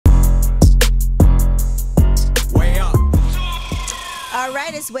All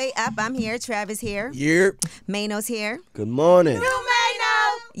right, it's way up. I'm here. Travis here. Yep. Mano's here. Good morning.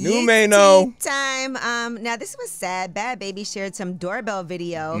 New Mano. Time. Now, this was sad. Bad Baby shared some doorbell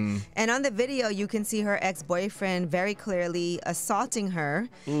video. And on the video, you can see her ex-boyfriend very clearly assaulting her.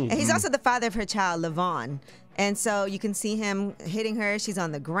 And he's also the father of her child, Lavon. And so you can see him hitting her. She's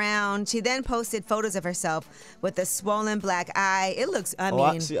on the ground. She then posted photos of herself with a swollen black eye. It looks, all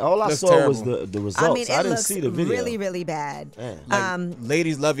I saw terrible. was the results. I mean, it didn't looks see the video. really, really bad. Like,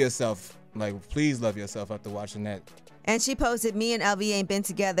 ladies, love yourself. Like, please love yourself after watching that. And she posted, me and LV ain't been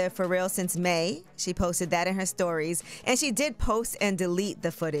together for real since May. She posted that in her stories. And she did post and delete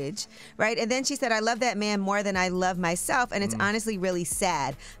the footage, right? And then she said, I love that man more than I love myself. And it's honestly really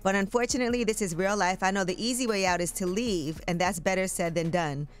sad. But unfortunately, this is real life. I know the easy way out is to leave. And that's better said than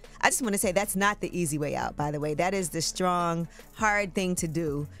done. I just want to say that's not the easy way out, by the way. That is the strong, hard thing to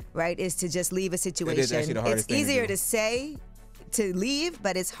do, right? Is to just leave a situation. It is actually the hardest thing to do. It's easier to say, to leave,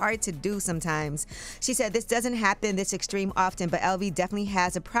 but it's hard to do sometimes. She said this doesn't happen this extreme often, but LV definitely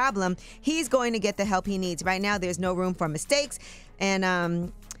has a problem. He's going to get the help he needs. Right now, there's no room for mistakes.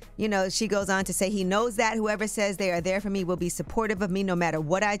 And, you know, she goes on to say he knows that whoever says they are there for me will be supportive of me no matter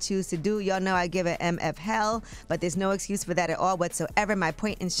what I choose to do. Y'all know I give a MF hell, but there's no excuse for that at all whatsoever. My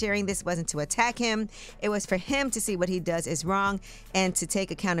point in sharing this wasn't to attack him. It was for him to see what he does is wrong and to take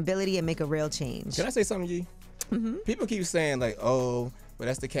accountability and make a real change. Can I say something, G? People keep saying, like, oh, but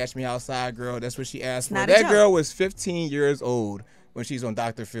that's the Catch Me Outside girl. That's what she asked for. That girl was 15 years old when she's on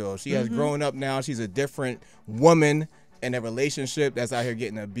Dr. Phil. She has grown up now. She's a different woman in a relationship that's out here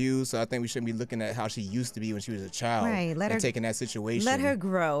getting abused. So I think we shouldn't be looking at how she used to be when she was a child. Right. Let her taking that situation. Let her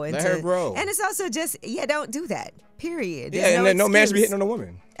grow. Let her grow. And it's also just, don't do that. Period. There's and no man should be hitting on a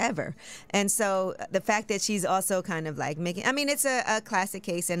woman. Ever. And so the fact that she's also kind of like making, I mean, it's a classic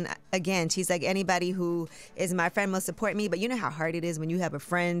case. And again, she's like, anybody who is my friend will support me. But you know how hard it is when you have a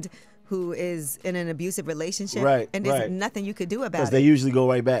friend who is in an abusive relationship. Right. And there's nothing you could do about it. Because they usually go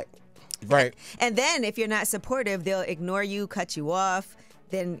right back. Right. And then if you're not supportive, they'll ignore you, cut you off.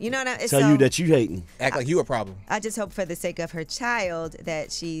 Then, you know, tell you that you hating. Act like you a problem. I just hope for the sake of her child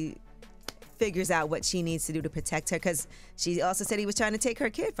that she figures out what she needs to do to protect her, because she also said he was trying to take her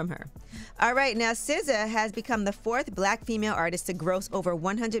kid from her. All right, now SZA has become the 4th black female artist to gross over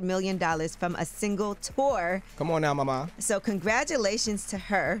 $100 million from a single tour. Come on now, mama. So congratulations to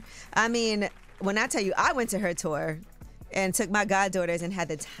her. I mean, when I tell you I went to her tour and took my goddaughters and had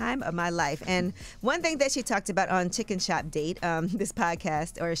the time of my life. And one thing that she talked about on Chicken Shop Date, this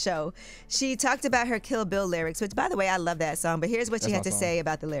podcast or show, she talked about her Kill Bill lyrics, which, by the way, I love that song. But here's what she had to say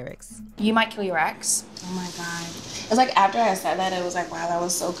about the lyrics. You might kill your ex. Oh my God. It's like after I said that, it was like, wow, that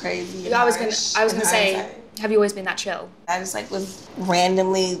was so crazy. I was gonna say, have you always been that chill? I just like was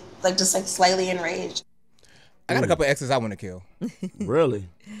randomly, like just like slightly enraged. I got a couple exes I want to kill. Really?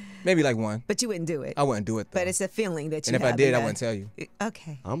 Maybe like one. But you wouldn't do it. I wouldn't do it, though. But it's a feeling that you have. And if I did, I wouldn't tell you.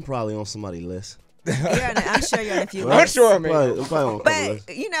 Okay. I'm probably on somebody's list. I'm sure you're on a few I'm lists. sure, man. I'm probably on a couple lists.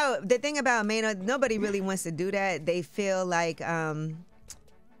 But, you know, the thing about Mano, nobody really wants to do that. They feel like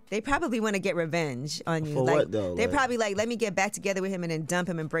they probably want to get revenge on you. For like, what, though? They're probably like, let me get back together with him and then dump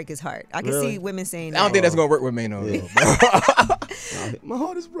him and break his heart. I can see women saying that. I don't think that's going to work with Mano. Yeah. My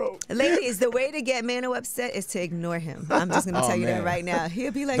heart is broke. Ladies, the way to get Mano upset is to ignore him. I'm just going to tell you that right now.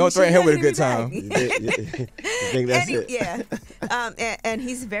 He'll be like, don't threaten him with a good time. You think that's it? Yeah. And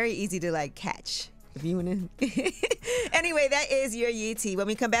he's very easy to, like, catch. If you want to. Anyway, that is your Yee Tea. When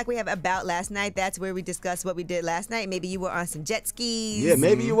we come back, we have About Last Night. That's where we discuss what we did last night. Maybe you were on some jet skis. Yeah,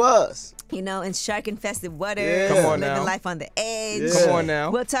 maybe you was. You know, in shark-infested waters. Yeah. Come on living now. life on the edge. Yeah. Come on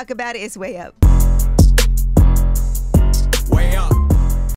now. We'll talk about it. It's way up.